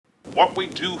What we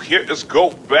do here is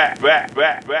go back.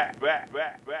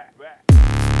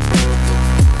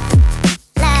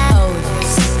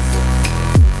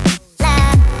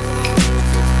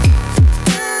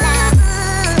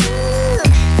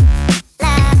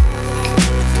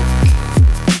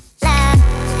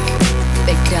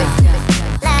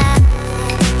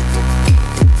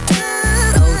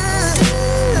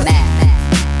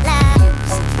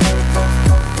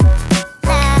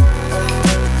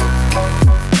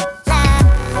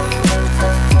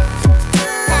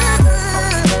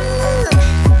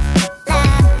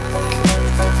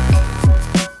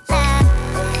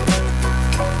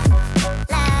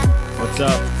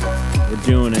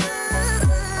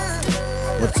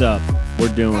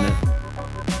 We're doing it.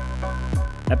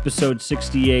 Episode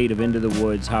 68 of Into the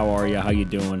Woods. How are you? How you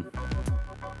doing?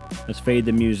 Let's fade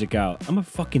the music out. I'm a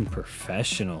fucking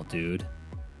professional, dude.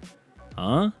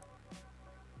 Huh?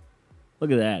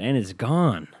 Look at that. And it's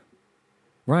gone.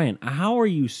 Ryan, how are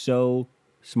you so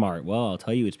smart? Well, I'll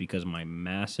tell you it's because of my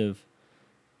massive,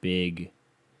 big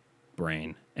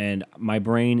brain. And my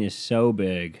brain is so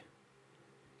big,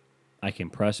 I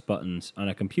can press buttons on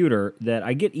a computer that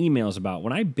I get emails about.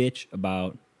 When I bitch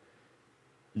about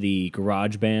the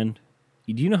GarageBand,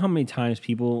 do you know how many times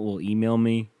people will email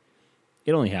me?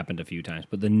 It only happened a few times,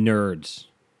 but the nerds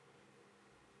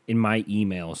in my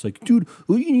emails, like, dude,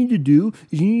 all you need to do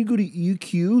is you need to go to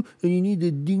EQ and you need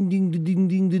to ding, ding, ding, ding,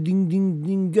 ding, ding, ding,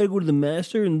 ding. You gotta go to the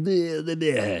master and blah, blah,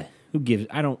 blah. Who gives?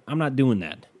 I'm not doing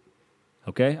that.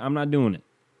 Okay? I'm not doing it.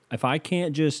 If I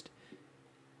can't just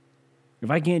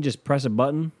press a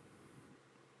button,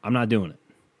 I'm not doing it.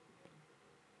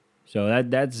 So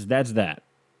that's that.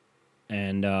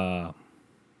 And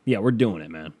yeah, we're doing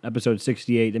it, man. Episode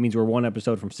 68. That means we're one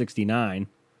episode from 69.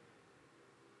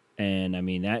 And I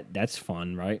mean that's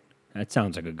fun, right? That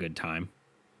sounds like a good time.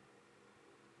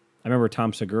 I remember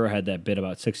Tom Segura had that bit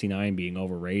about 69 being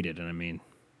overrated, and I mean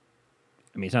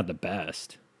it's not the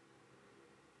best.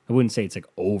 I wouldn't say it's like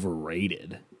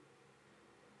overrated.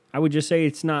 I would just say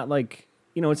it's not like,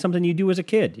 it's something you do as a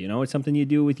kid. It's something you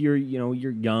do with you're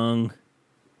young,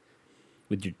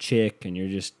 with your chick, and you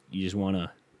just want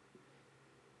to,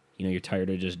 you're tired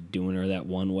of just doing her that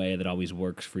one way that always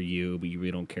works for you, but you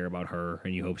really don't care about her,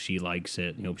 and you hope she likes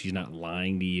it. You hope she's not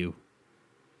lying to you.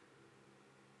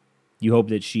 You hope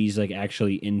that she's like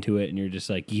actually into it, and you're just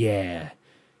like, yeah,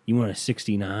 you want a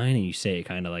 69, and you say it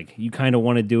kind of like, you kind of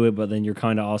want to do it, but then you're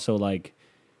kind of also like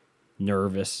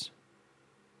nervous,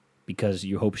 because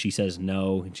you hope she says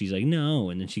no, and she's like, no,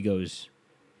 and then she goes,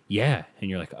 yeah, and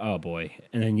you're like, oh boy,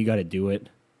 and then you got to do it.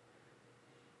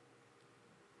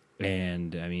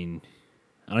 And I mean,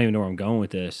 I don't even know where I'm going with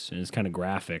this, and it's kind of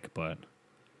graphic, but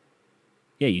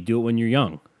yeah, you do it when you're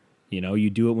young. You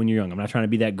do it when you're young. I'm not trying to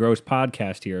be that gross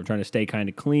podcast here. I'm trying to stay kind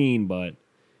of clean, but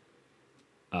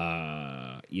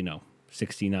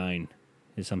 69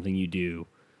 is something you do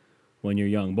when you're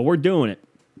young. But we're doing it.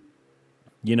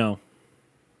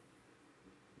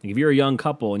 If you're a young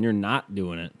couple and you're not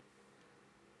doing it,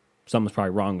 something's probably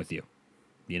wrong with you,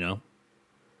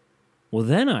 Well,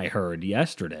 then I heard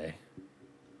yesterday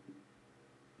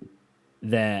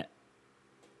that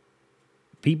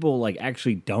people like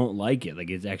actually don't like it.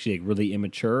 Like it's actually like really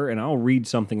immature. And I'll read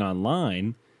something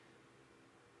online,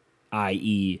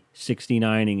 i.e.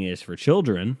 69ing is for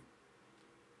children,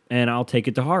 and I'll take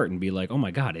it to heart and be like, oh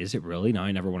my God, is it really? Now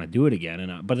I never want to do it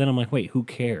again. But then I'm like, wait, who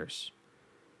cares?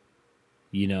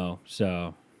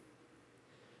 So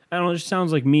I don't know, it just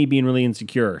sounds like me being really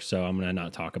insecure, so I'm going to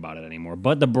not talk about it anymore.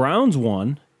 But the Browns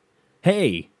won.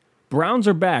 Hey, Browns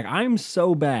are back. I'm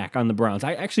so back on the Browns.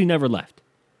 I actually never left.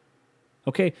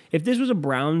 Okay, if this was a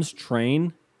Browns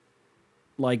train,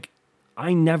 like,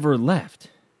 I never left.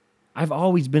 I've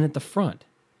always been at the front.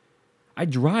 I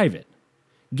drive it.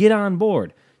 Get on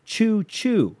board. Choo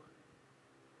choo.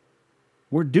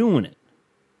 We're doing it.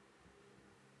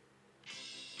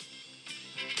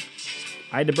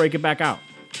 I had to break it back out.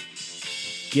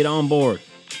 Get on board.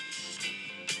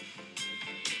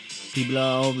 People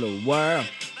all over the world,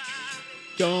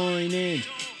 join in.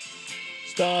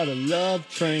 Start a love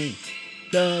train.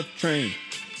 Love train.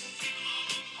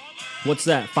 What's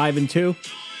that, 5 and 2?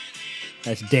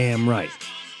 That's damn right.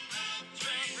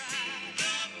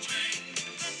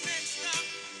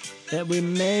 That we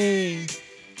made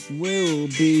will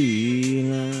be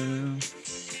love.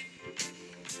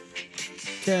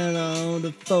 Tell all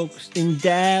the folks in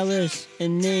Dallas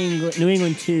and England, New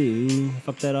England too. I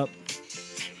fucked that up.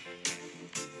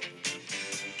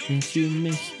 Since you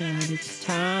missed out, it's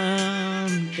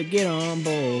time to get on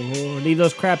board. Leave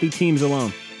those crappy teams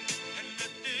alone.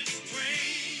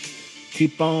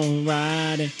 Keep on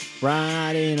riding,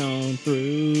 riding on through.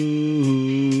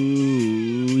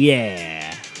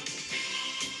 Yeah.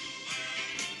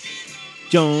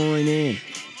 Join in.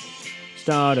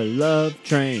 Start a love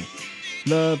train.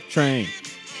 Love train.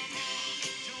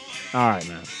 All right,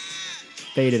 man.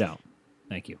 Fade it out.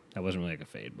 Thank you. That wasn't really like a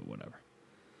fade, but whatever.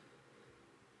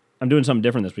 I'm doing something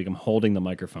different this week. I'm holding the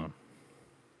microphone.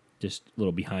 Just a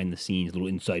little behind the scenes, a little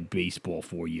inside baseball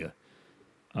for you.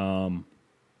 Little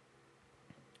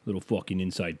fucking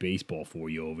inside baseball for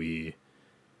you over here.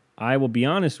 I will be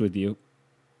honest with you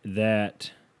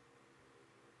that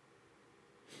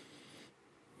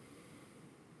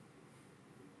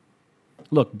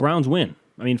look, Browns win.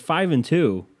 I mean,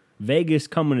 5-2. Vegas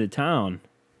coming to town.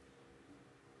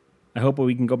 I hope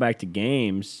we can go back to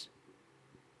games.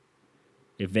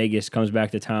 If Vegas comes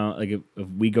back to town, like if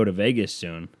we go to Vegas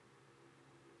soon.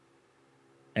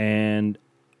 And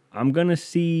I'm going to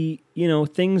see,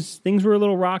 things were a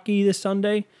little rocky this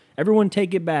Sunday. Everyone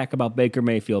take it back about Baker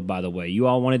Mayfield, by the way. You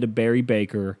all wanted to bury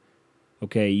Baker.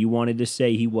 Okay, you wanted to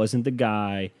say he wasn't the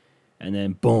guy. And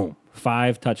then, boom,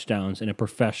 5 touchdowns in a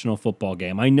professional football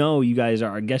game. I know you guys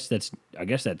are, I guess that's good. I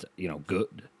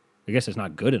guess it's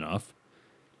not good enough.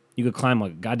 You could climb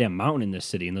like a goddamn mountain in this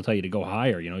city, and they'll tell you to go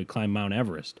higher. You climb Mount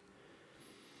Everest.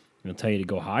 They'll tell you to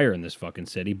go higher in this fucking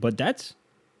city. But that's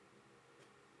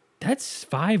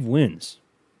 5 wins,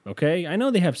 okay? I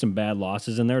know they have some bad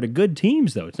losses in there to good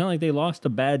teams, though. It's not like they lost to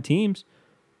bad teams.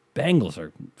 Bengals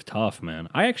are tough, man.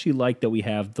 I actually like that we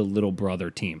have the little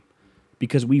brother team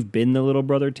because we've been the little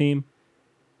brother team,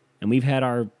 and we've had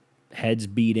our heads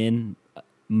beat in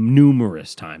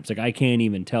numerous times. Like, I can't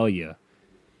even tell you.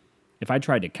 If I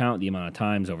tried to count the amount of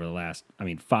times over the last,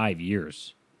 5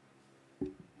 years,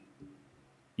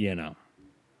 it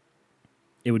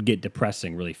would get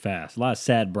depressing really fast. A lot of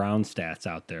sad Brown stats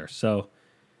out there. So,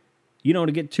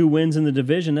 to get 2 wins in the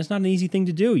division, that's not an easy thing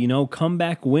to do.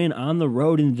 Comeback win on the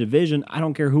road in the division, I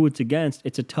don't care who it's against,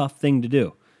 it's a tough thing to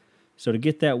do. So to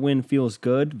get that win feels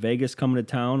good. Vegas coming to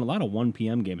town, a lot of 1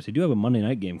 p.m. games. They do have a Monday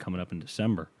night game coming up in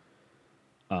December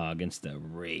against the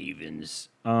Ravens.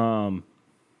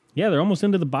 Yeah, they're almost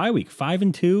into the bye week.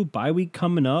 5-2, bye week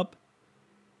coming up.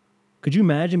 Could you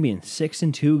imagine being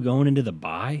 6-2 going into the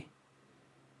bye?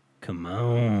 Come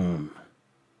on.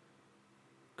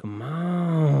 Come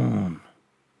on.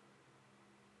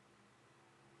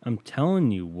 I'm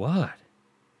telling you what.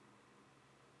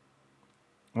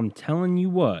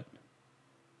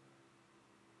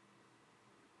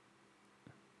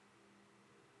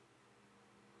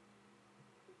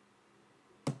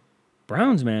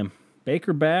 Browns, man.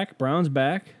 Baker back. Browns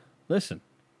back. Listen.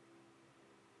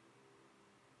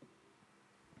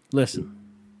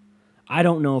 I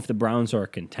don't know if the Browns are a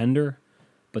contender,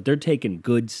 but they're taking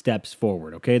good steps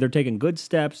forward, okay? They're taking good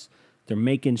steps. They're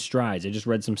making strides. I just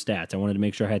read some stats. I wanted to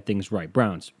make sure I had things right.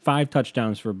 Browns, 5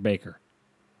 touchdowns for Baker.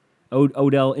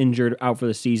 Odell injured, out for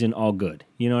the season, all good.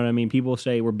 You know what I mean? People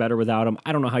say we're better without him.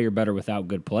 I don't know how you're better without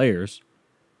good players.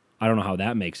 I don't know how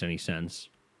that makes any sense.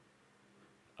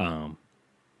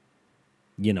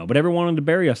 But everyone wanted to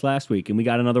bury us last week, and we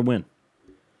got another win.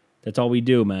 That's all we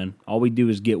do, man. All we do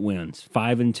is get wins.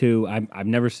 5-2. I've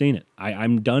never seen it.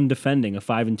 I'm done defending a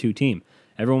 5-2 team.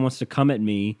 Everyone wants to come at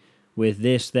me with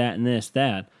this, that, and this,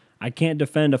 that. I can't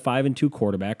defend a 5-2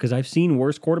 quarterback because I've seen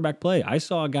worse quarterback play. I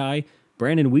saw a guy,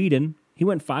 Brandon Weeden, he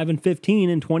went 5-15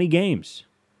 in 20 games.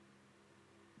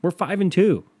 We're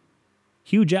 5-2.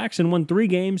 Hugh Jackson won 3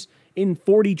 games in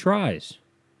 40 tries.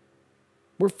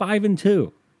 We're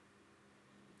 5-2.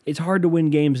 It's hard to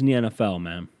win games in the NFL,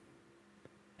 man.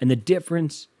 And the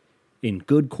difference in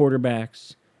good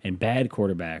quarterbacks and bad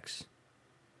quarterbacks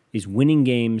is winning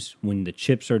games when the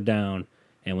chips are down.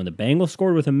 And when the Bengals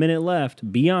scored with a minute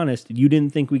left, be honest, you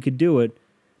didn't think we could do it.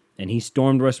 And he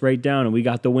stormed us right down, and we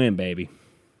got the win, baby.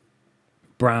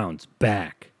 Browns,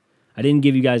 back. I didn't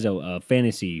give you guys a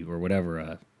fantasy or whatever,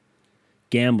 a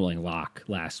gambling lock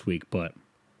last week, but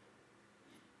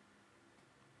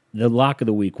the lock of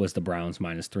the week was the Browns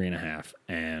 -3.5.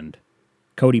 And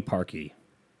Cody Parkey,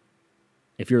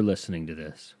 if you're listening to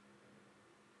this,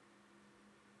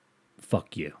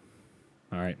 fuck you.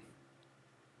 All right?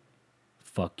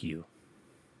 Fuck you.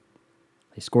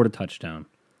 They scored a touchdown.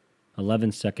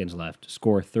 11 seconds left.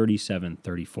 Score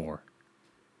 37-34.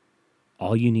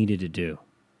 All you needed to do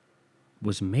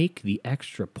was make the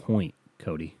extra point,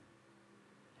 Cody.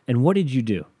 And what did you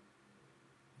do?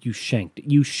 You shanked it.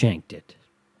 You shanked it.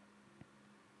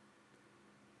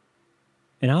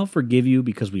 And I'll forgive you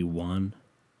because we won.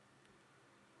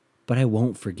 But I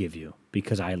won't forgive you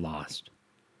because I lost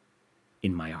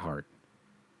in my heart.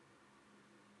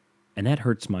 And that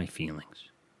hurts my feelings.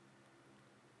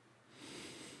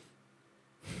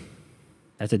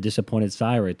 That's a disappointed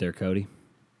sigh right there, Cody.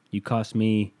 You cost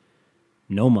me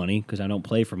no money because I don't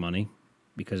play for money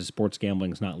because sports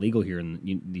gambling is not legal here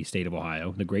in the state of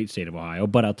Ohio, the great state of Ohio.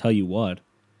 But I'll tell you what,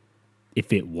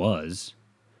 if it was,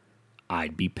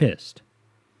 I'd be pissed.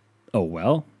 Oh,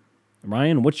 well,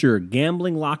 Ryan, what's your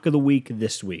gambling lock of the week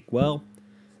this week? Well,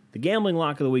 the gambling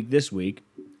lock of the week this week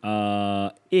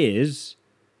is,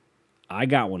 I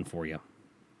got one for you.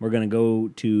 We're going to go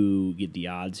to get the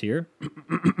odds here.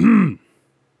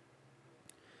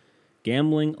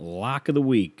 Gambling lock of the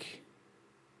week.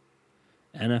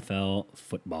 NFL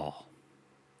football.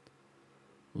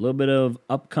 A little bit of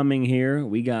upcoming here.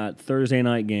 We got Thursday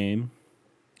night game.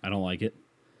 I don't like it.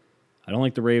 I don't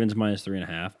like the Ravens minus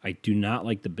 3.5. I do not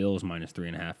like the Bills minus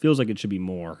 3.5. Feels like it should be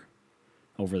more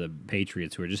over the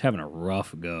Patriots, who are just having a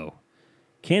rough go.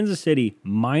 Kansas City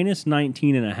minus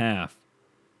 19.5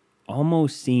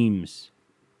 almost seems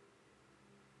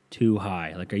too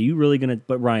high. Like, are you really going to...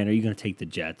 But, Ryan, are you going to take the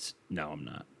Jets? No, I'm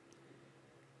not.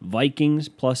 Vikings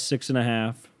plus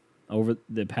 6.5 over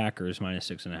the Packers minus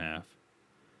 6.5.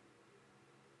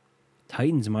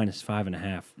 Titans minus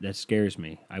 5.5. That scares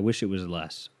me. I wish it was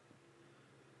less.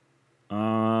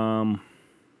 You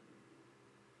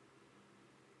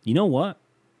know what?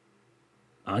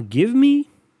 Give me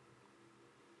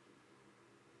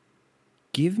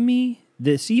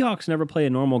the Seahawks never play a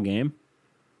normal game.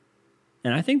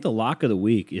 And I think the lock of the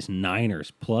week is Niners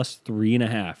plus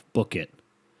 3.5. Book it.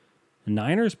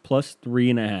 Niners plus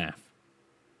 3.5.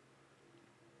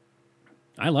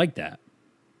 I like that.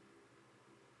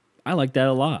 I like that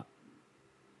a lot.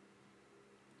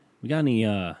 We got any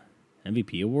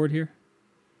MVP award here?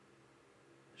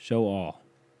 Show all.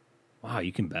 Wow,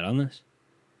 you can bet on this?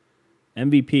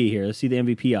 MVP here. Let's see the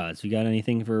MVP odds. You got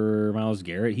anything for Myles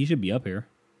Garrett? He should be up here.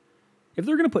 If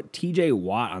they're going to put TJ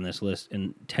Watt on this list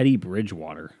and Teddy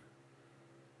Bridgewater,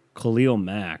 Khalil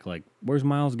Mack, like, where's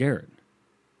Myles Garrett?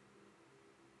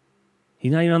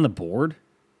 He's not even on the board?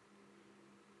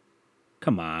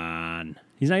 Come on.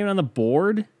 He's not even on the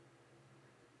board?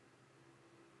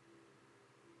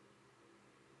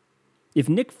 If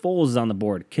Nick Foles is on the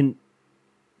board, can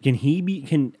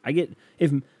I get,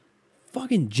 if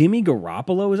fucking Jimmy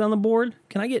Garoppolo is on the board,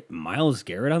 can I get Myles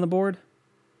Garrett on the board?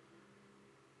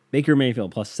 Baker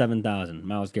Mayfield plus 7,000.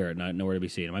 Myles Garrett, not nowhere to be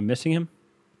seen. Am I missing him?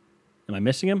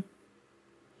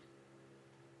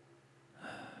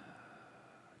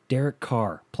 Derek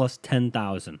Carr plus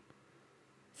 10,000.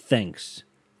 Thanks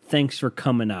for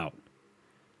coming out.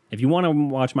 If you want to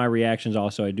watch my reactions,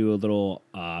 also I do a little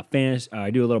Browns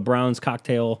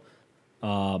cocktail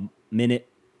minute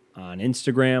on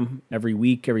Instagram every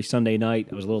week, every Sunday night.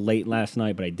 I was a little late last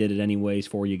night, but I did it anyways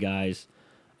for you guys.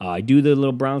 I do the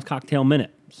little Browns cocktail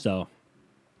minute. So,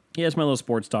 yeah, that's my little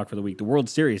sports talk for the week. The World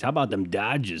Series. How about them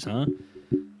Dodgers, huh?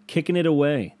 Kicking it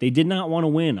away. They did not want to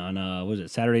win on,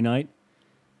 Saturday night?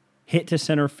 Hit to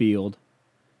center field.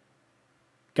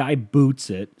 Guy boots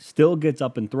it. Still gets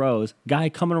up and throws. Guy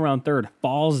coming around third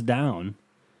falls down.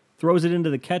 Throws it into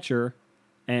the catcher.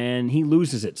 And he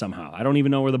loses it somehow. I don't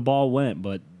even know where the ball went,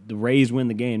 but the Rays win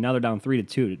the game. Now they're down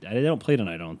 3-2. They don't play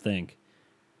tonight, I don't think.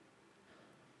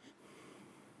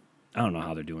 I don't know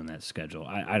how they're doing that schedule.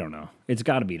 I don't know. It's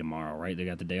got to be tomorrow, right? They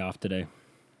got the day off today.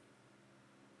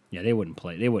 Yeah, they wouldn't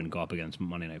play. They wouldn't go up against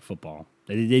Monday Night Football.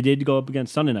 They did go up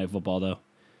against Sunday Night Football, though.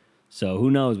 So who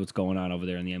knows what's going on over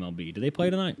there in the MLB. Do they play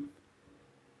tonight?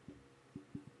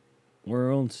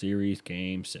 World Series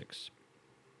Game 6.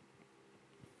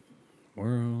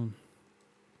 World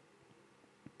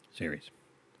Series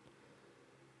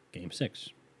Game 6.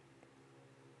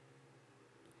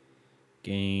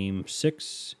 Game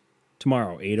 6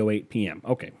 tomorrow, 8:08 p.m.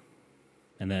 Okay.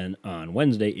 And then on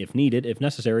Wednesday, if needed, if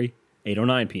necessary,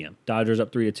 8:09 p.m. Dodgers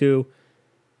up 3-2.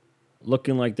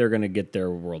 Looking like they're going to get their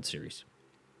World Series.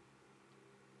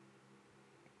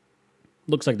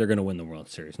 Looks like they're going to win the World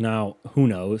Series. Now, who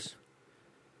knows?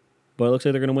 But it looks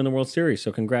like they're going to win the World Series.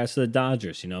 So congrats to the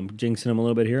Dodgers. You know, I'm jinxing them a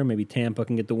little bit here. Maybe Tampa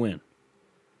can get the win.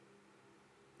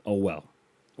 Oh, well.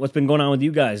 What's been going on with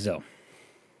you guys, though?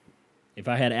 If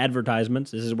I had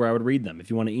advertisements, this is where I would read them. If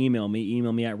you want to email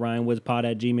me at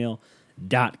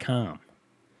ryanwizpod@gmail.com.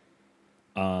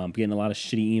 I'm getting a lot of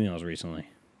shitty emails recently.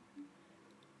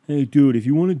 Hey, dude, if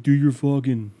you want to get your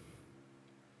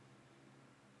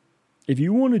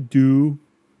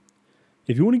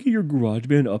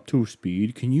GarageBand up to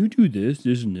speed, can you do this,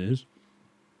 and this?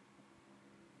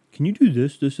 Can you do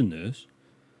this, and this?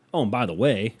 Oh, and by the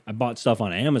way, I bought stuff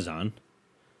on Amazon.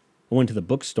 I went to the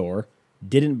bookstore.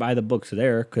 Didn't buy the books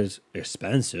there because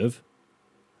expensive.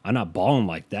 I'm not balling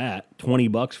like that.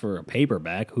 $20 for a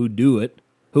paperback. Who'd do it?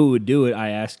 Who would do it, I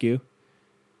ask you?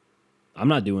 I'm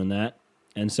not doing that.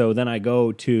 And so then I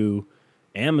go to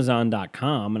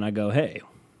Amazon.com and I go, hey,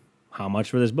 how much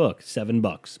for this book?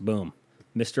 $7. Boom.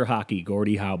 Mr. Hockey,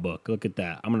 Gordie Howe book. Look at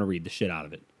that. I'm going to read the shit out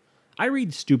of it. I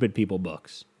read stupid people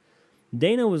books.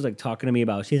 Dana was like talking to me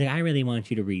about, she's like, I really want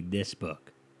you to read this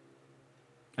book.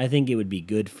 I think it would be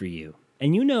good for you.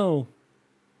 And you know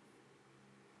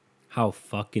how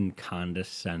fucking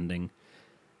condescending.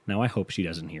 Now, I hope she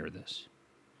doesn't hear this.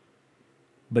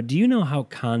 But do you know how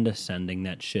condescending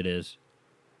that shit is?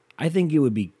 I think it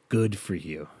would be good for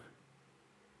you.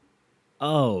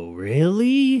 Oh,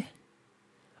 really?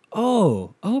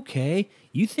 Oh, okay.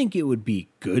 You think it would be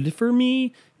good for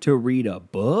me to read a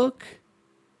book?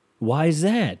 Why is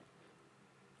that?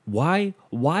 Why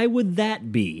would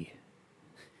that be?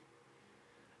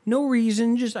 No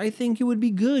reason, just I think it would be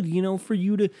good, for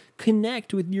you to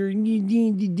connect with your...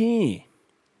 I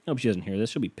hope she doesn't hear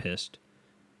this. She'll be pissed.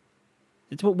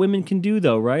 It's what women can do,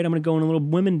 though, right? I'm going to go in a little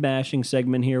women bashing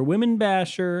segment here. Women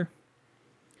basher.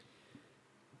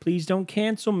 Please don't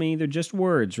cancel me. They're just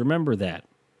words. Remember that.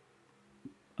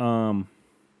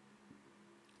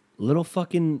 Little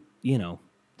fucking,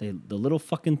 the little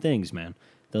fucking things, man.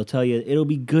 They'll tell you, it'll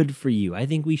be good for you. I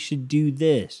think we should do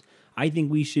this. I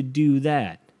think we should do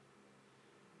that.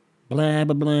 Blah,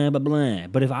 blah, blah, blah, blah.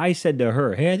 But if I said to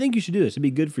her, hey, I think you should do this, it'd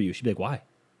be good for you. She'd be like, why?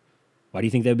 Why do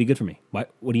you think that would be good for me?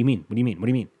 What do you mean? What do you mean? What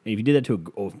do you mean? If you did that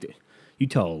to you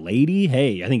tell a lady,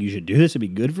 hey, I think you should do this, it'd be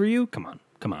good for you? Come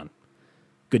on.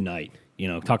 Good night.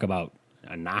 Talk about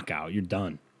a knockout. You're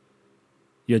done.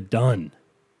 You're done.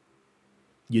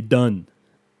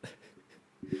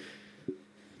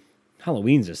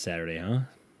 Halloween's this Saturday, huh?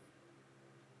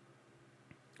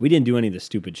 We didn't do any of the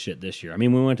stupid shit this year. I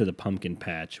mean, we went to the pumpkin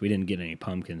patch. We didn't get any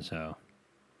pumpkins, so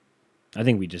I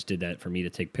think we just did that for me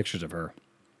to take pictures of her.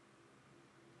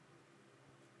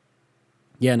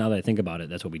 Yeah, now that I think about it,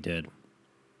 that's what we did.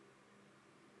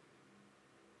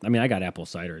 I mean, I got apple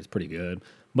cider. It's pretty good.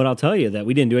 But I'll tell you that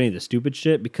we didn't do any of the stupid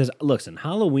shit because, listen,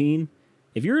 Halloween,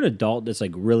 if you're an adult that's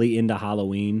like really into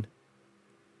Halloween,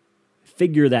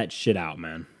 figure that shit out,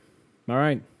 man. All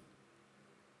right?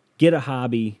 Get a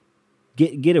hobby.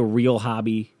 Get a real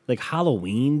hobby. Like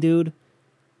Halloween, dude.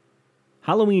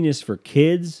 Halloween is for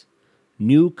kids,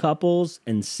 new couples,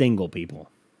 and single people.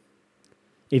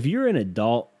 If you're an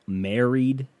adult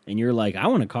married and you're like, I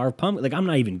want to carve pumpkin, like I'm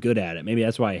not even good at it. Maybe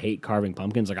that's why I hate carving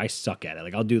pumpkins. Like I suck at it.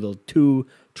 Like I'll do the 2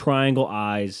 triangle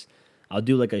eyes. I'll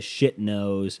do like a shit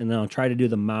nose, and then I'll try to do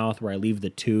the mouth where I leave the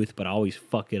tooth, but I always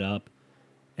fuck it up.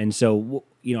 And so,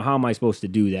 how am I supposed to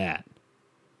do that?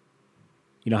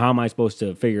 How am I supposed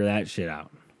to figure that shit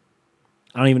out?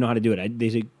 I don't even know how to do it. They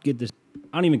say, get this.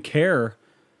 I don't even care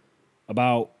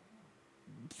about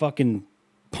fucking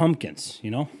pumpkins,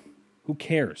 Who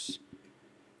cares?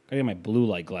 I get my blue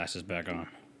light glasses back on.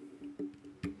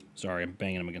 Sorry, I'm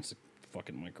banging them against the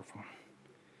fucking microphone.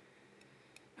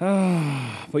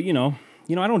 But,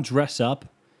 I don't dress up.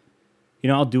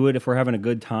 I'll do it if we're having a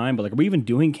good time. But, are we even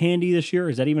doing candy this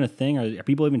year? Is that even a thing? Are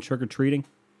people even trick-or-treating?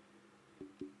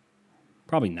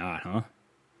 Probably not, huh?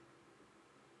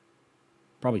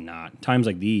 Probably not. Times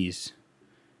like these,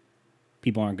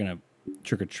 people aren't going to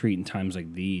trick-or-treat in times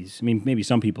like these. I mean, maybe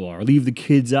some people are. Leave the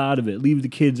kids out of it. Leave the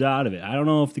kids out of it. I don't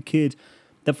know if the kids...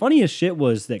 The funniest shit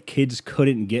was that kids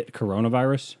couldn't get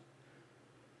coronavirus.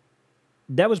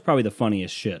 That was probably the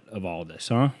funniest shit of all this,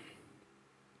 huh?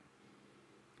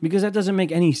 Because that doesn't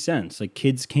make any sense. Like,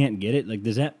 kids can't get it. Like,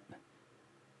 does that...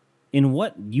 In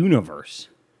what universe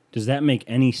does that make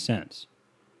any sense?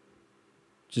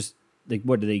 Just, like,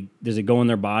 what, does it go in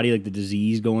their body? Like, the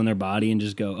disease go in their body and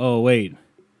just go, oh, wait,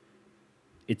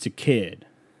 it's a kid.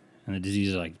 And the disease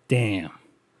is like, damn,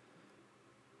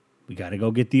 we got to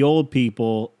go get the old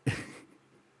people.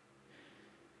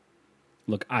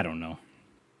 Look, I don't know.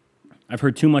 I've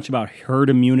heard too much about herd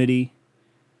immunity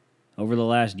over the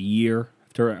last year.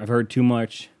 I've heard too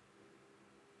much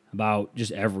about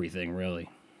just everything, really.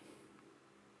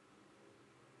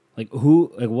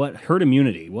 What herd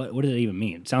immunity? What does it even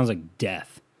mean? It sounds like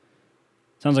death.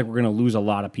 It sounds like we're going to lose a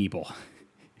lot of people.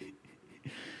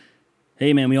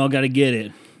 Hey, man, we all got to get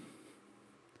it.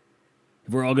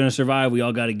 If we're all going to survive, we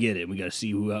all got to get it. We got to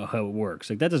see how it works.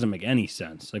 Like, that doesn't make any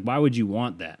sense. Like, why would you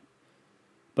want that?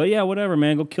 But yeah, whatever,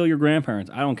 man. Go kill your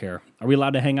grandparents. I don't care. Are we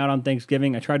allowed to hang out on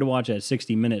Thanksgiving? I tried to watch that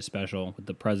 60-minute special with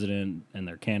the president and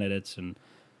their candidates and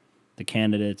the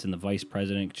candidates and the vice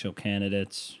presidential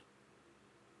candidates.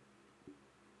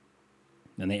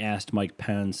 And they asked Mike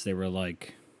Pence, they were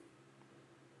like,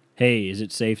 hey, is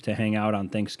it safe to hang out on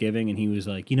Thanksgiving? And he was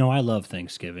like, I love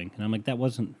Thanksgiving. And I'm like, that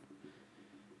wasn't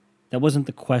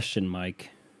the question, Mike.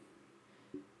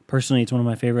 Personally, it's one of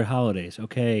my favorite holidays.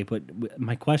 Okay, but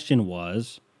my question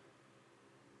was,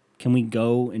 can we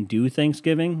go and do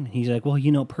Thanksgiving? He's like,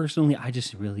 well, personally, I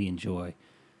just really enjoy.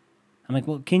 I'm like,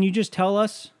 well, can you just tell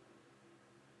us?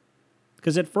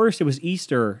 Because at first it was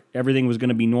Easter, everything was going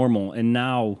to be normal, and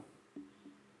now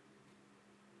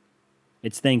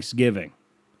it's Thanksgiving.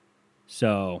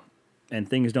 So, and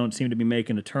things don't seem to be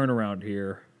making a turnaround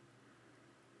here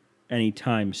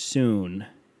anytime soon.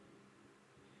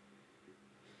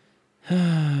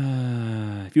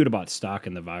 If you would have bought stock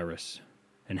in the virus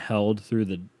and held through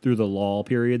the lull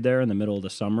period there in the middle of the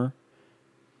summer,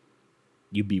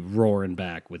 you'd be roaring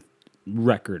back with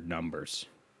record numbers.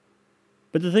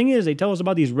 But the thing is, they tell us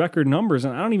about these record numbers,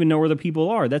 and I don't even know where the people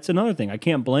are. That's another thing. I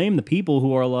can't blame the people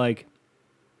who are like,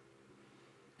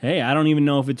 hey, I don't even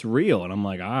know if it's real. And I'm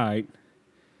like, all right,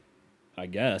 I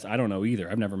guess. I don't know either.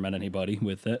 I've never met anybody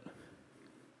with it.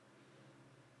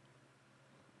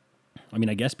 I mean,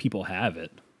 I guess people have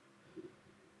it.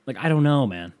 Like, I don't know,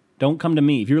 man. Don't come to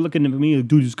me. If you're looking at me like,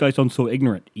 dude, this guy sounds so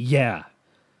ignorant. Yeah.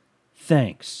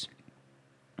 Thanks.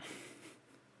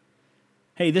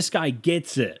 Hey, this guy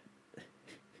gets it.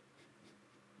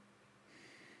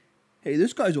 Hey,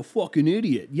 this guy's a fucking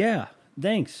idiot. Yeah,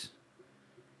 thanks.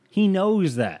 He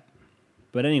knows that.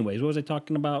 But anyways, what was I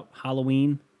talking about?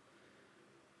 Halloween?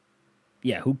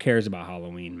 Yeah, who cares about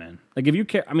Halloween, man? Like, if you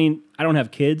care, I mean, I don't have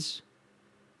kids.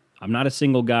 I'm not a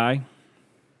single guy.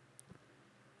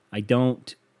 I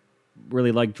don't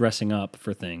really like dressing up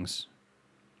for things.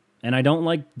 And I don't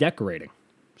like decorating.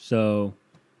 So,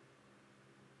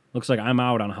 looks like I'm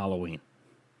out on Halloween.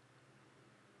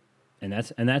 And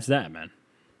that's that, man.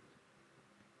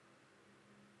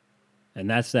 And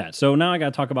that's that. So now I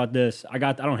got to talk about this. I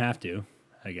don't have to,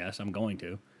 I guess. I'm going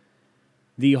to.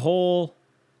 The whole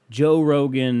Joe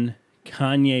Rogan,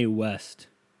 Kanye West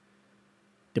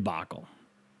debacle.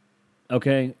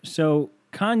 Okay, so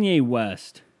Kanye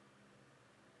West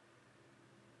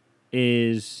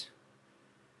is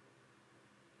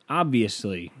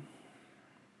obviously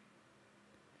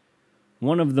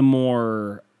one of the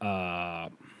more,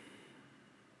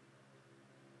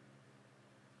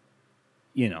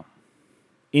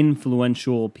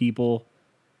 influential people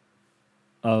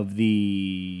of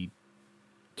the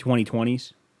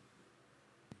 2020s.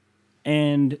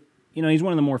 And, he's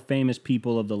one of the more famous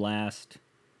people of the last,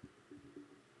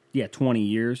 20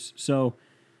 years. So,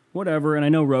 whatever. And I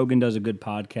know Rogan does a good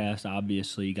podcast,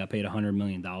 obviously. He got paid $100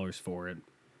 million for it.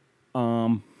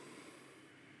 Tons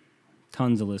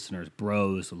of listeners.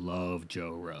 Bros love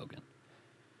Joe Rogan.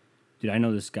 Dude, I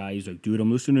know this guy. He's like, dude,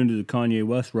 I'm listening to the Kanye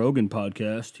West Rogan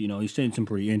podcast. He's saying some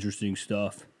pretty interesting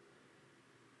stuff.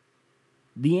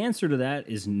 The answer to that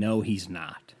is no, he's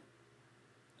not.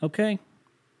 Okay?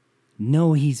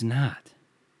 No, he's not.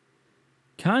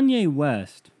 Kanye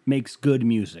West makes good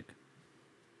music.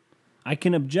 I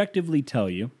can objectively tell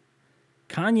you,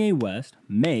 Kanye West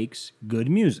makes good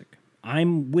music.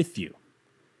 I'm with you.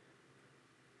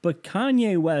 But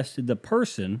Kanye West, the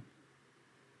person,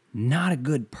 not a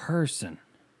good person.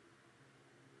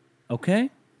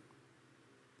 Okay?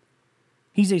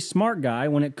 He's a smart guy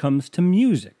when it comes to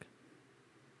music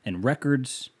and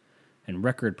records and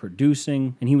record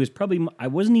producing. And he was probably,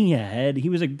 wasn't he ahead? He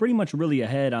was like pretty much really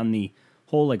ahead on the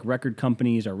whole like record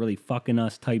companies are really fucking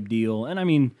us type deal. And I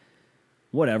mean,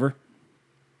 whatever.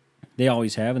 They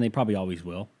always have and they probably always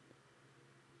will.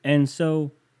 And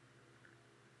so,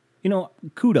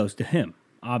 kudos to him,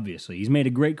 obviously. He's made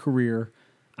a great career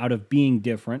out of being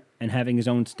different and having his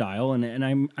own style, and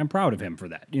I'm proud of him for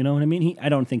that. You know what I mean? I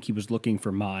don't think he was looking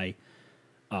for my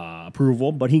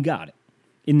approval, but he got it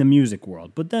in the music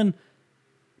world. But then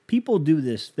people do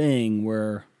this thing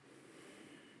where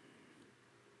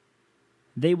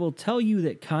they will tell you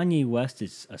that Kanye West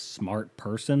is a smart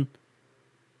person,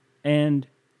 and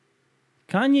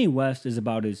Kanye West is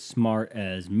about as smart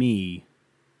as me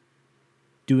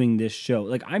doing this show.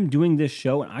 Like, I'm doing this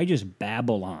show, and I just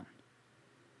babble on.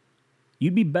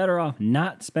 You'd be better off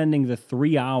not spending the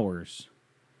 3 hours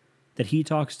that he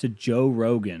talks to Joe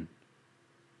Rogan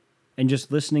and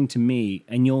just listening to me,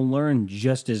 and you'll learn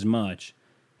just as much.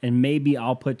 And maybe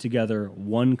I'll put together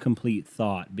one complete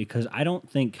thought, because I don't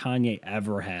think Kanye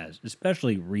ever has,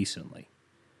 especially recently.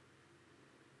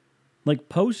 Like,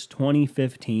 post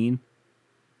 2015,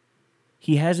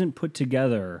 he hasn't put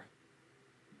together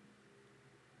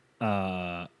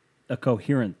a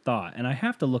coherent thought. And I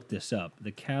have to look this up.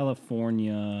 The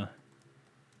California,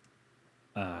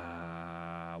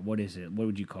 what is it? What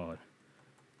would you call it?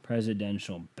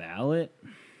 Presidential ballot?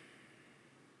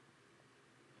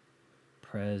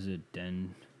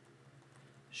 Presidential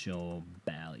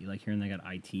ballot. You like hearing they got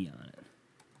IT on it.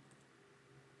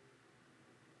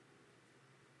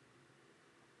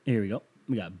 Here we go.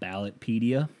 We got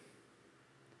Ballotpedia.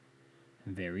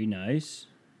 Very nice.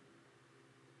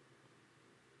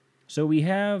 So we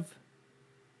have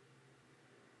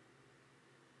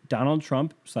Donald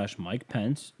Trump / Mike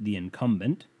Pence, the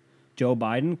incumbent. Joe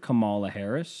Biden, Kamala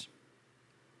Harris.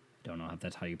 Don't know if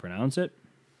that's how you pronounce it.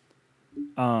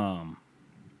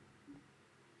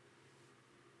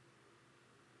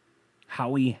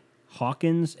 Howie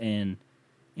Hawkins and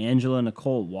Angela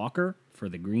Nicole Walker for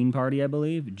the Green Party, I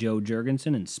believe. Joe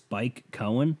Jurgensen and Spike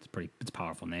Cohen. It's a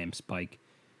powerful name, Spike.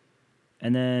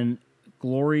 And then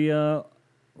Gloria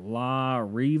La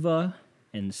Riva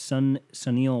and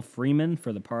Sunil Freeman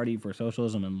for the Party for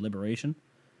Socialism and Liberation.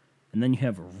 And then you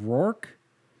have Rourke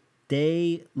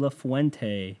de la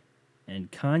Fuente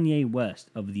and Kanye West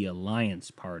of the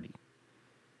Alliance Party.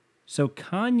 So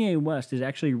Kanye West is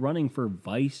actually running for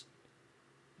vice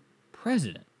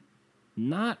president,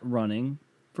 not running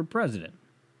for president.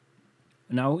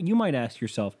 Now, you might ask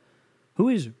yourself, who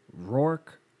is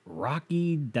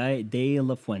Rocky de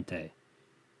la Fuente?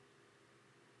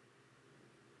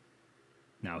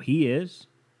 Now, he is.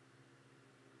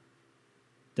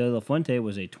 De La Fuente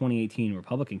was a 2018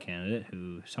 Republican candidate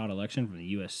who sought election from the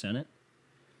U.S. Senate.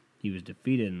 He was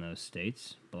defeated in those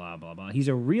states, blah, blah, blah. He's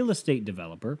a real estate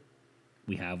developer.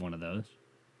 We have one of those.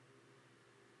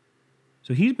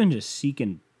 So he's been just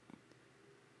seeking,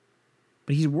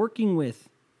 but he's working with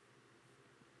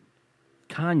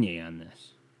Kanye on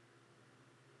this.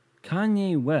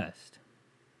 Kanye West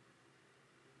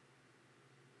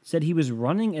said he was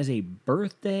running as a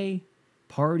birthday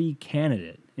party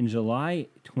candidate in July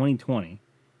 2020.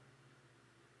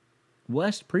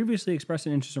 West previously expressed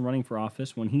an interest in running for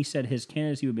office when he said his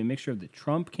candidacy would be a mixture of the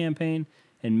Trump campaign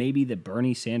and maybe the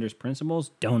Bernie Sanders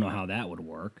principles. Don't know how that would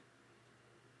work.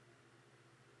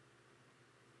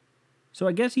 So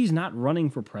I guess he's not running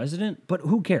for president, but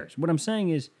who cares? What I'm saying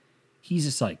is he's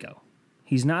a psycho.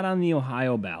 He's not on the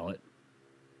Ohio ballot.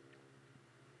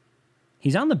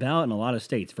 He's on the ballot in a lot of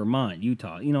states. Vermont,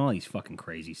 Utah, all these fucking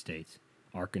crazy states.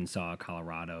 Arkansas,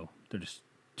 Colorado. They're just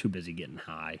too busy getting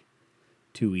high.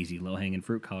 Too easy. Low-hanging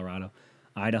fruit, Colorado.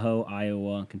 Idaho,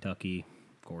 Iowa, Kentucky,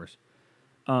 of course.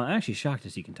 I'm actually shocked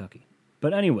to see Kentucky.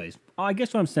 But anyways, I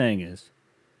guess what I'm saying is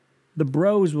the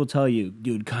bros will tell you,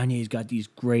 dude, Kanye's got these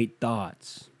great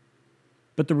thoughts.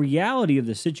 But the reality of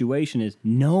the situation is,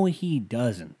 no, he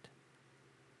doesn't.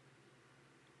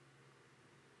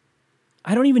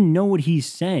 I don't even know what he's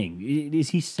saying.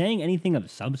 Is he saying anything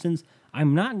of substance?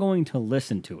 I'm not going to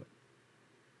listen to it.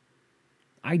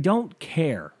 I don't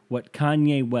care what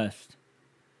Kanye West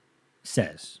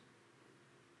says.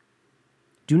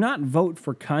 Do not vote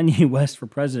for Kanye West for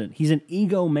president. He's an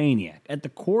egomaniac. At the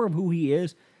core of who he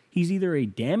is, he's either a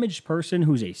damaged person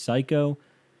who's a psycho,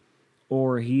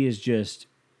 or he is just,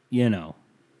 in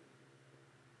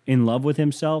love with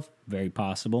himself. Very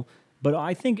possible. But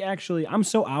I think actually, I'm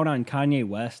so out on Kanye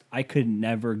West, I could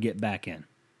never get back in.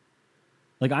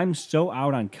 Like, I'm so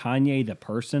out on Kanye the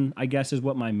person, I guess is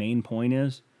what my main point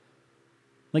is.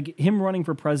 Like, him running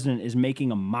for president is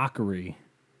making a mockery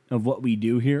of what we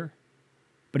do here.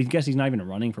 But I guess he's not even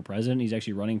running for president. He's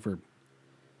actually running for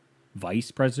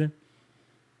vice president.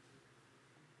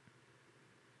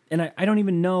 And I don't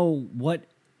even know what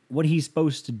he's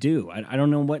supposed to do. I don't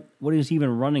know what is he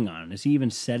even running on. Has he even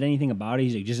said anything about it?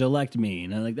 He's like, just elect me.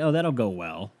 And I'm like, oh, that'll go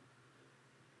well.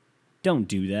 Don't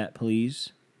do that, please.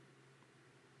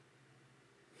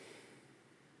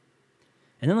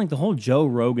 And then, the whole Joe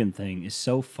Rogan thing is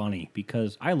so funny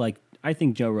because I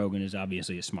think Joe Rogan is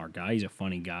obviously a smart guy. He's a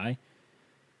funny guy.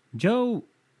 Joe,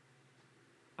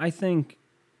 I think,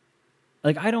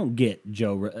 I don't get the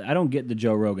Joe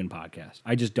Rogan podcast.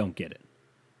 I just don't get it.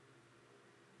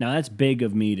 Now, that's big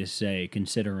of me to say,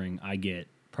 considering I get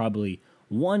probably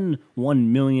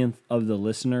 1/1,000,000th of the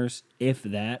listeners, if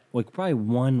that. Probably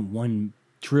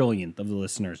 1/1,000,000,000th of the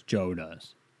listeners Joe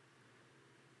does.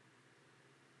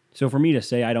 So for me to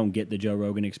say I don't get the Joe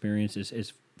Rogan experience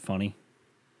is funny.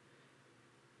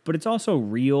 But it's also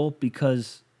real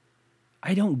because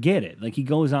I don't get it. He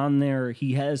goes on there,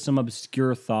 he has some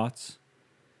obscure thoughts.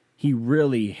 He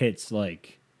really hits,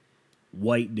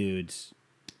 white dudes.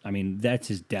 I mean, that's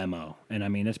his demo. And,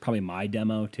 that's probably my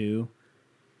demo, too.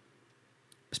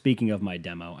 Speaking of my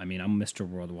demo, I'm Mr.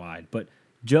 Worldwide. But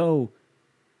Joe,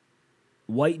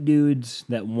 white dudes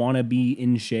that want to be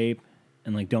in shape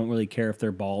and, don't really care if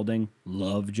they're balding,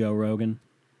 love Joe Rogan.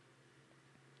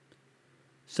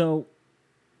 So,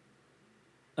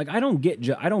 I don't get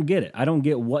it. I don't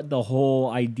get what the whole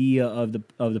idea of the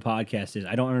podcast is.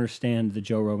 I don't understand the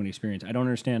Joe Rogan experience. I don't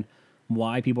understand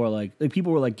why people are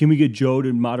people were like, can we get Joe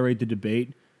to moderate the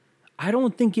debate? I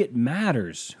don't think it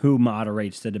matters who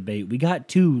moderates the debate. We got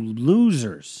two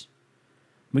losers.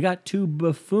 We got two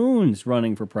buffoons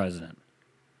running for president.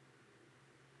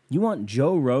 You want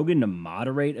Joe Rogan to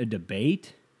moderate a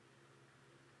debate?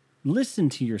 Listen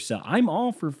to yourself. I'm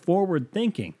all for forward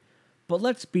thinking, but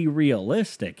let's be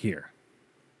realistic here.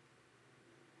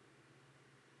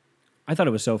 I thought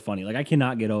it was so funny. Like, I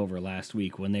cannot get over last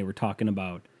week when they were talking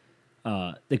about,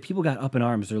 like, people got up in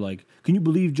arms. They're like, can you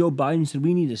believe Joe Biden said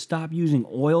we need to stop using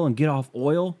oil and get off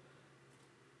oil?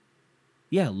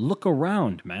 Yeah, look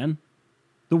around, man.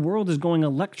 The world is going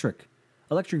electric.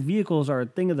 Electric vehicles are a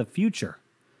thing of the future.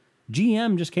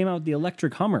 GM just came out with the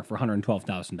electric Hummer for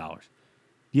 $112,000.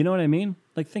 You know what I mean?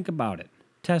 Like, think about it.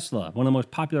 Tesla, one of the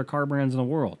most popular car brands in the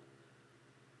world.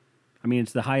 I mean,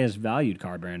 it's the highest valued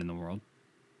car brand in the world.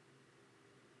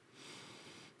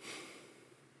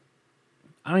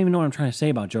 I don't even know what I'm trying to say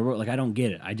about Joe Rogan. Like, I don't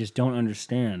get it. I just don't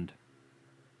understand.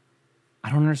 I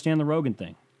don't understand the Rogan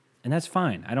thing. And that's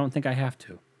fine. I don't think I have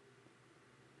to.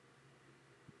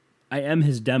 I am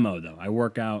his demo, though. I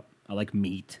work out. I like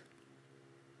meat.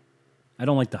 I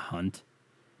don't like to hunt.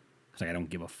 Because I don't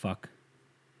give a fuck.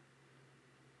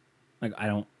 Like, I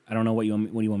don't know what do you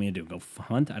want me to do? Go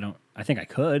hunt? I think I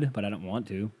could, but I don't want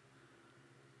to.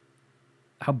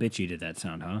 How bitchy did that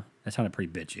sound, huh? That sounded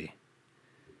pretty bitchy.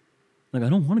 Like, I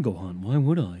don't want to go hunt. Why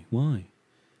would I? Why?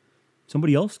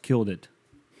 Somebody else killed it.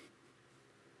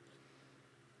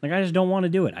 Like, I just don't want to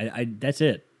do it. I that's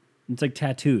it. It's like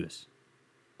tattoos.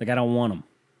 Like, I don't want them.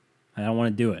 I don't want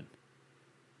to do it.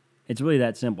 It's really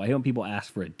that simple. I hate when people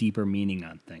ask for a deeper meaning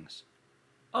on things.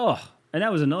 Oh, and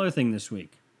that was another thing this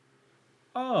week.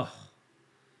 Oh.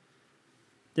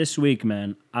 This week,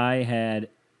 man, I had,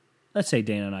 let's say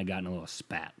Dana and I got in a little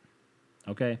spat.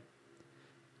 Okay?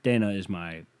 Dana is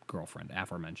my girlfriend,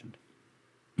 aforementioned.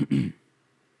 We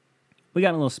got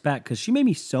in a little spat because she made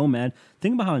me so mad.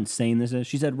 Think about how insane this is.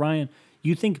 She said, Ryan,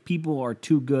 you think people are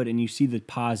too good and you see the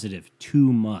positive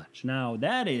too much. Now,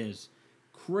 that is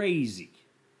crazy.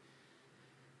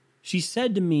 She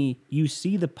said to me, you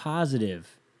see the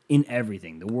positive in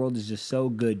everything. The world is just so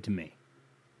good to me.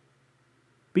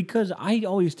 Because I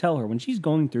always tell her, when she's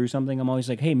going through something, I'm always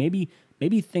like, hey, maybe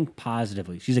think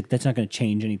positively. She's like, that's not going to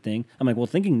change anything. I'm like, well,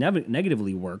 thinking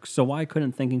negatively works, so why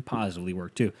couldn't thinking positively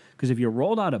work too? Because if you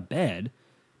rolled out of bed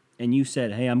and you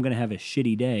said, hey, I'm going to have a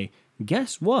shitty day,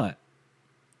 guess what?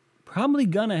 Probably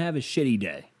going to have a shitty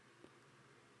day.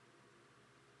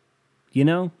 You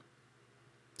know?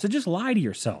 So just lie to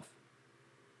yourself.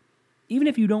 Even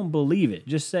if you don't believe it,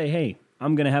 just say, hey,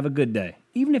 I'm going to have a good day.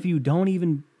 Even if you don't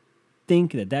even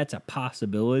think that that's a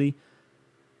possibility.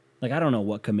 Like, I don't know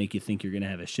what could make you think you're going to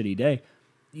have a shitty day.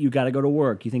 You got to go to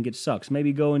work. You think it sucks.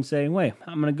 Maybe go and say, wait,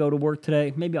 I'm going to go to work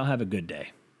today. Maybe I'll have a good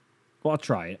day. Well, I'll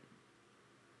try it.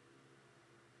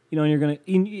 You know, and you're going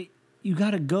to, you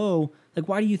got to go. Like,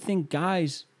 why do you think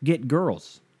guys get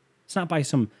girls? It's not by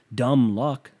some dumb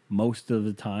luck most of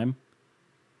the time.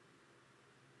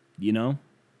 You know?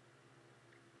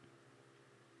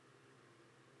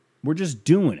 We're just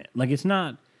doing it. Like, it's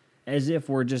not as if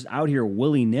we're just out here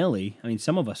willy-nilly. I mean,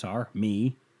 some of us are,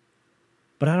 me.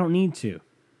 But I don't need to.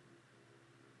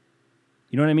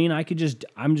 You know what I mean?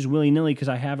 I'm just willy-nilly because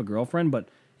I have a girlfriend, but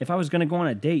if I was going to go on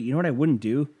a date, you know what I wouldn't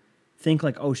do? Think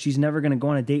like, oh, she's never going to go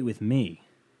on a date with me.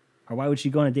 Or why would she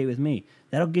go on a date with me?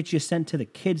 That'll get you sent to the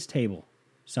kids' table,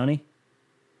 Sonny.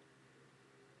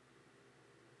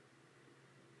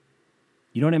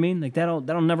 You know what I mean? Like, that'll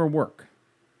never work.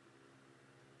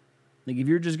 Like, if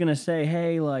you're just going to say,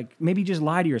 hey, like, maybe just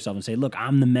lie to yourself and say, look,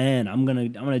 I'm the man. I'm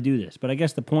gonna do this. But I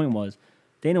guess the point was,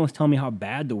 Dana was telling me how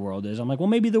bad the world is. I'm like, well,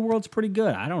 maybe the world's pretty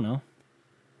good. I don't know.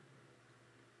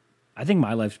 I think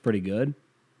my life's pretty good.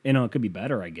 You know, it could be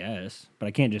better, I guess. But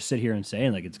I can't just sit here and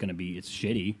say, like, it's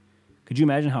shitty. Could you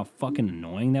imagine how fucking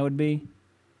annoying that would be?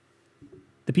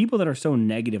 The people that are so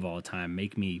negative all the time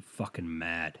make me fucking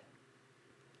mad.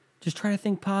 Just try to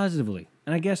think positively.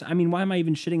 And I guess, I mean, why am I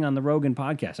even shitting on the Rogan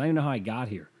podcast? I don't even know how I got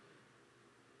here.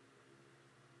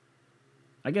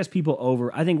 I guess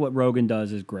I think what Rogan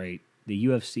does is great. The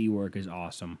UFC work is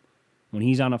awesome. When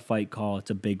he's on a fight call, it's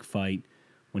a big fight.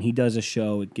 When he does a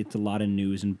show, it gets a lot of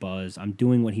news and buzz. I'm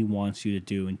doing what he wants you to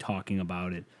do and talking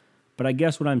about it. But I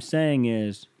guess what I'm saying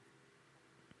is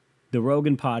the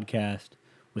Rogan podcast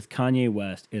with Kanye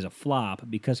West is a flop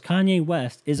because Kanye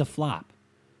West is a flop.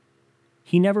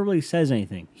 He never really says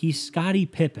anything. He's Scottie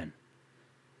Pippen.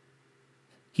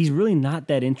 He's really not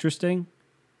that interesting,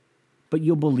 but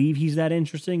you'll believe he's that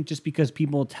interesting just because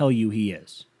people tell you he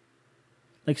is.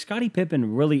 Like, Scottie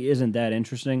Pippen really isn't that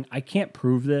interesting. I can't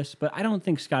prove this, but I don't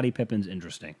think Scottie Pippen's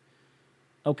interesting.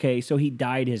 Okay, so he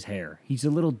dyed his hair. He's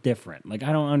a little different. Like,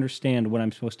 I don't understand what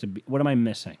I'm supposed to be. What am I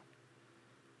missing?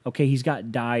 Okay, he's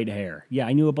got dyed hair. Yeah,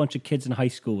 I knew a bunch of kids in high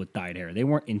school with dyed hair. They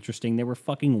weren't interesting. They were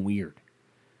fucking weird.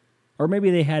 Or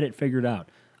maybe they had it figured out.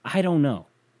 I don't know.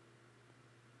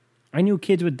 I knew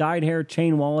kids with dyed hair,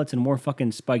 chain wallets, and wore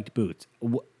fucking spiked boots.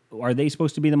 Are they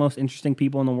supposed to be the most interesting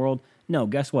people in the world? No,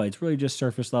 guess what? It's really just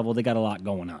surface level. They got a lot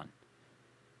going on.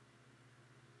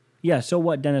 Yeah, so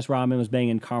what? Dennis Rodman was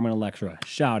banging Carmen Electra.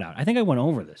 Shout out. I think I went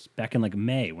over this back in like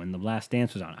May when The Last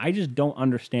Dance was on. I just don't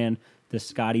understand the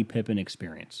Scottie Pippen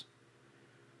experience.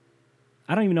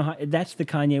 I don't even know how. That's the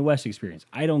Kanye West experience.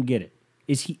 I don't get it.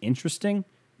 Is he interesting?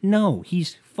 No,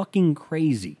 he's fucking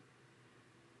crazy.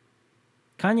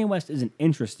 Kanye West isn't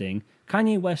interesting.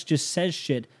 Kanye West just says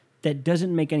shit that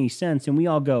doesn't make any sense, and we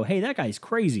all go, hey, that guy's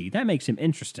crazy. That makes him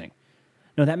interesting.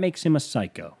 No, that makes him a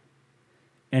psycho.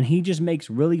 And he just makes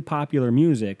really popular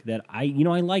music that I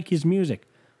like his music,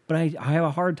 but I have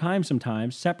a hard time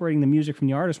sometimes separating the music from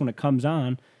the artist when it comes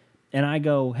on, and I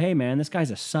go, hey, man, this guy's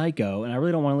a psycho, and I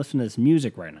really don't want to listen to this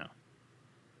music right now.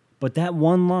 But that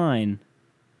one line,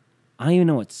 I don't even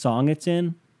know what song it's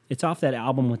in. It's off that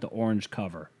album with the orange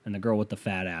cover and the girl with the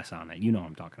fat ass on it. You know what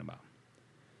I'm talking about.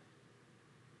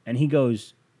 And he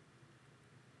goes,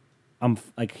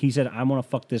 he said, I want to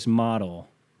fuck this model,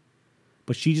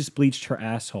 but she just bleached her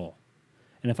asshole.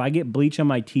 And if I get bleach on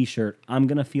my t-shirt, I'm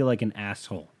going to feel like an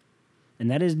asshole.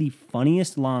 And that is the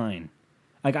funniest line.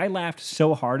 Like, I laughed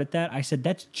so hard at that. I said,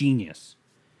 that's genius.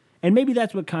 And maybe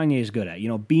that's what Kanye is good at,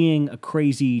 being a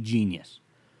crazy genius.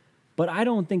 But I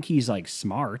don't think he's, like,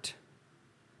 smart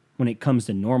when it comes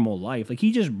to normal life. Like,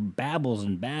 he just babbles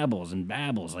and babbles and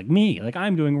babbles like me, like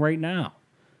I'm doing right now.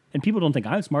 And people don't think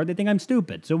I'm smart. They think I'm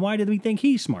stupid. So why do we think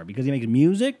he's smart? Because he makes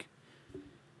music?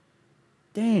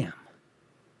 Damn.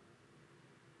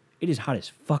 It is hot as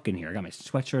fuck in here. I got my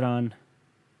sweatshirt on.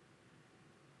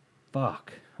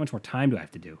 Fuck. How much more time do I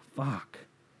have to do? Fuck.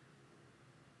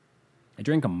 I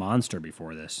drank a Monster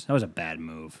before this. That was a bad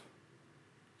move.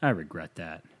 I regret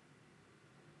that.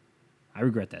 I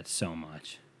regret that so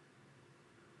much.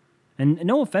 And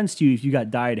no offense to you if you got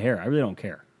dyed hair. I really don't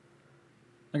care.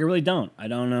 Like, I really don't. I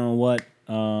don't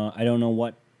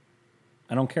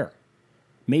care.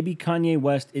 Maybe Kanye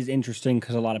West is interesting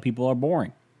because a lot of people are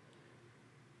boring.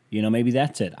 Maybe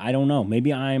that's it. I don't know.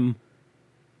 Maybe I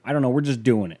don't know. We're just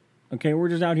doing it. Okay, we're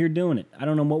just out here doing it. I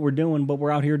don't know what we're doing, but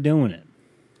we're out here doing it.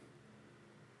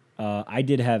 I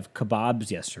did have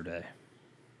kebabs yesterday.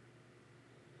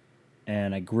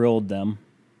 And I grilled them.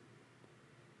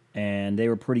 And they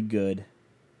were pretty good.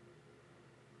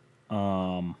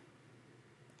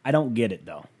 I don't get it,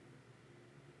 though.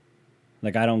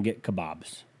 Like, I don't get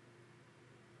kebabs.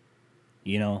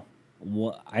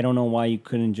 I don't know why you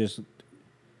couldn't just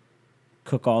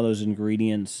cook all those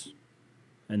ingredients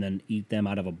and then eat them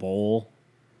out of a bowl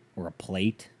or a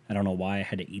plate. I don't know why I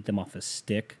had to eat them off a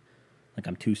stick. Like,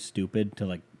 I'm too stupid to,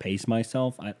 like, pace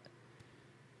myself. I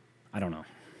don't know.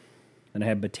 Then I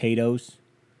had potatoes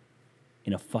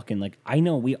in a fucking, like, I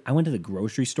went to the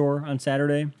grocery store on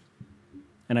Saturday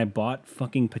and I bought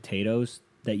fucking potatoes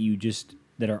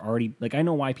that are already, like, I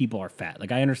know why people are fat.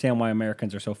 Like, I understand why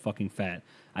Americans are so fucking fat.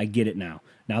 I get it now.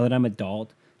 Now that I'm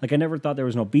adult, like, I never thought there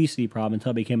was an obesity problem until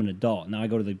I became an adult. Now I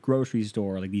go to the grocery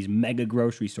store, like these mega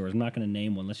grocery stores. I'm not going to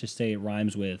name one. Let's just say it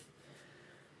rhymes with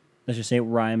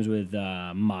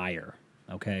Meyer,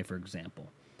 okay, for example.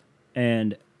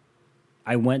 And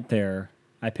I went there.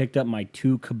 I picked up my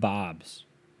 2 kebabs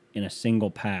in a single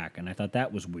pack, and I thought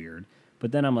that was weird.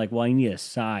 But then I'm like, well, I need a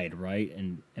side, right?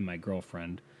 And my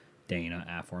girlfriend, Dana,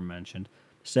 aforementioned,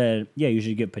 said, yeah, you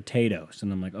should get potatoes.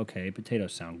 And I'm like, okay,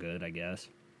 potatoes sound good, I guess.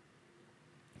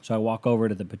 So I walk over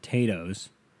to the potatoes,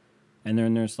 and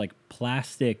then there's like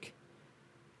plastic,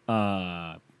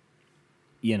 container.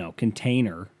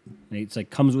 And it's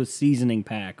like comes with seasoning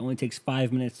pack. Only takes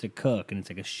 5 minutes to cook, and it's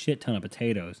like a shit ton of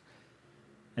potatoes.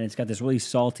 And it's got this really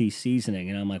salty seasoning.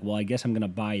 And I'm like, well, I guess I'm going to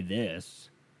buy this.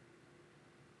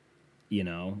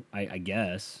 I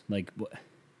guess. Like,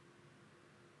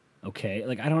 okay.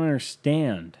 Like, I don't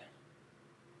understand.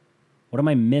 What am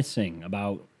I missing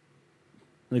about,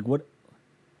 like, what?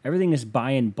 Everything is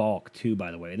buy in bulk, too, by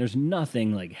the way. There's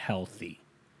nothing, like, healthy.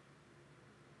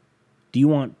 Do you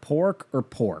want pork or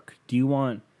pork? Do you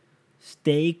want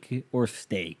steak or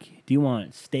steak? Do you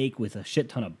want steak with a shit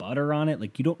ton of butter on it?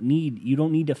 Like, you don't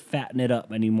need to fatten it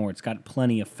up anymore. It's got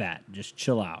plenty of fat. Just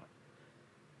chill out.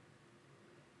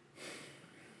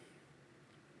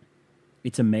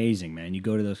 It's amazing, man. You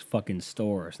go to those fucking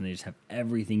stores and they just have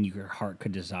everything your heart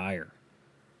could desire.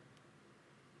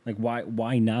 Like,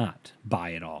 why not buy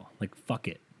it all? Like, fuck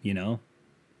it, Hey,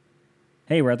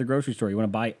 Hey, we're at the grocery store. You want to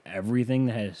buy everything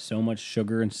that has so much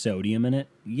sugar and sodium in it?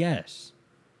 Yes.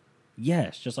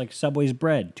 Yes, just like Subway's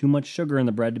bread. Too much sugar in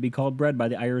the bread to be called bread by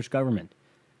the Irish government.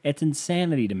 It's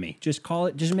insanity to me. Just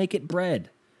just make it bread.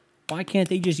 Why can't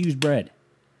they just use bread?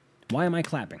 Why am I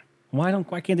clapping? Why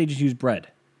can't they just use bread?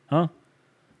 Huh?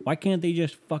 Why can't they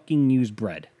just fucking use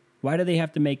bread? Why do they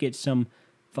have to make it some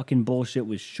fucking bullshit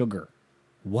with sugar?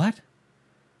 What?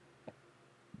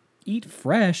 Eat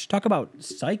fresh? Talk about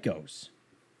psychos.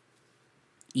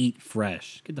 Eat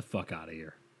fresh. Get the fuck out of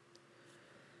here.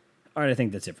 All right, I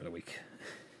think that's it for the week.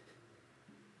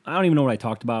 I don't even know what I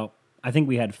talked about. I think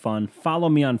we had fun. Follow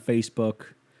me on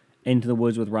Facebook, Into the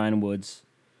Woods with Ryan Woods.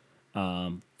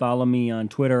 Follow me on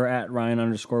Twitter at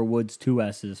Ryan_Woods, 2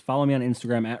 S's. Follow me on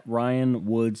Instagram at Ryan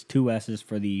Woods, 2 S's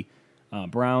for the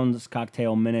Browns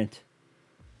Cocktail Minute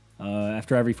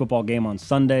after every football game on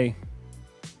Sunday.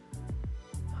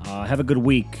 Have a good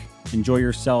week. Enjoy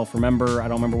yourself. Remember, I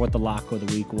don't remember what the lock of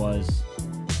the week was.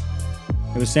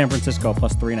 It was San Francisco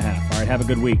plus 3.5. All right, have a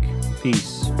good week.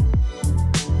 Peace.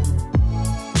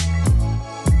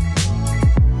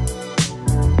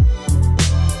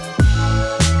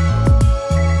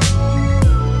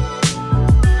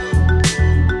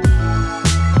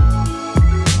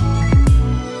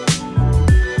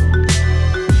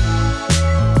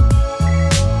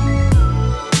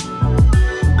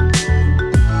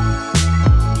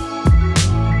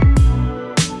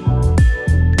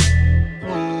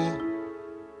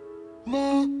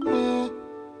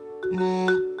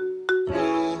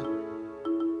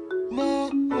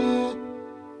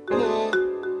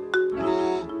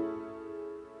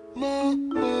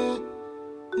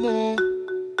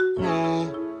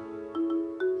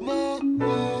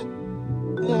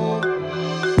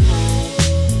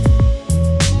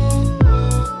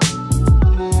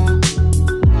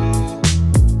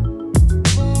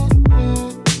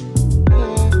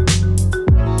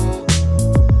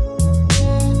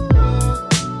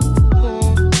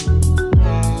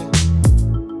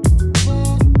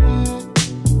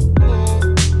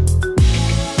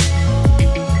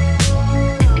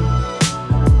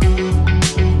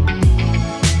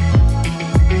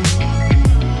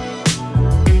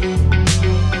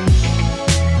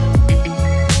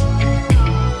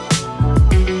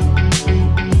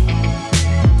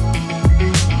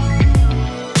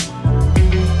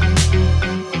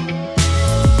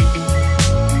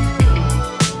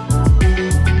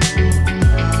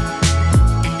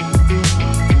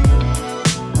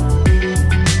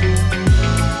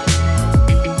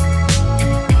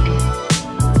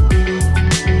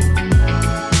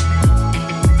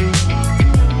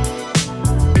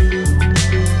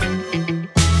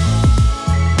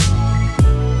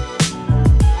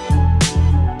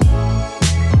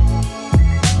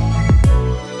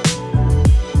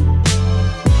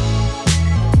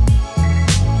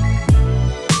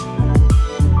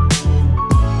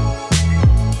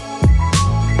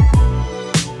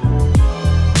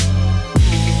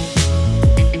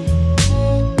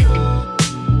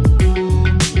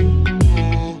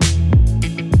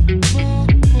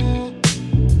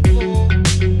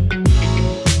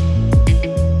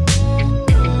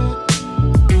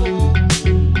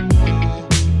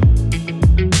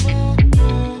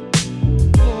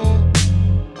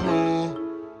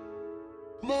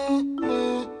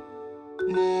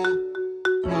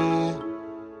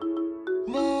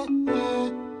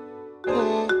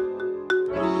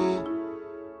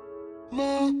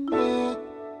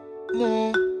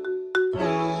 No.